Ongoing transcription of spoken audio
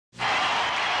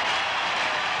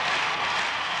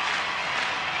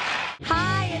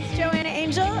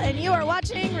You are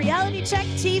watching Reality Check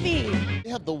TV. We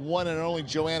have the one and only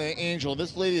Joanna Angel.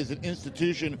 This lady is an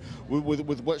institution with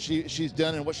what she's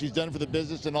done and what she's done for the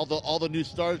business and all the new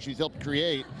stars she's helped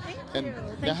create. Thank you.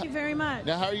 Thank you very much.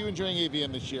 Now, how are you enjoying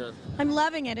AVN this year? I'm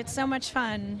loving it. It's so much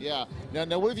fun. Yeah.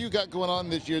 Now, what have you got going on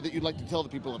this year that you'd like to tell the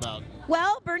people about?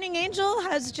 Well, Burning Angel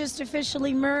has just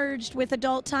officially merged with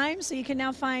Adult Time, so you can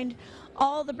now find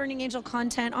all the Burning Angel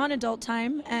content on Adult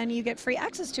Time, and you get free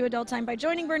access to Adult Time by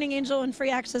joining Burning Angel and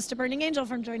free access to Burning Angel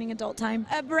from joining Adult Time.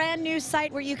 A brand new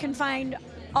site where you can find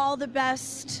all the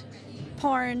best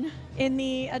porn in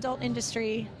the adult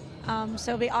industry.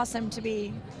 So it'll be awesome to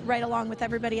be right along with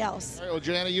everybody else. All right, well,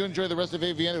 Joanna, you enjoy the rest of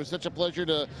AVN. It was such a pleasure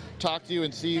to talk to you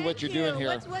and see what you're doing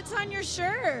here. What's on your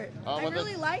shirt? I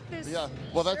really like this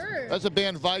shirt. That's a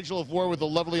band, Vigil of War, with the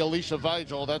lovely Alicia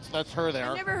Vigil. That's her there.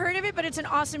 I've never heard of it, but it's an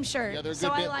awesome shirt. Yeah, so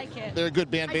I like it. They're a good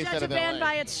band based out of LA. I judge a band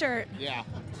by its shirt. Yeah.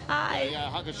 Hi.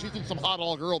 Yeah, she's in some hot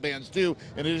all-girl bands, too,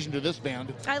 in addition to this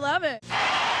band. I love it.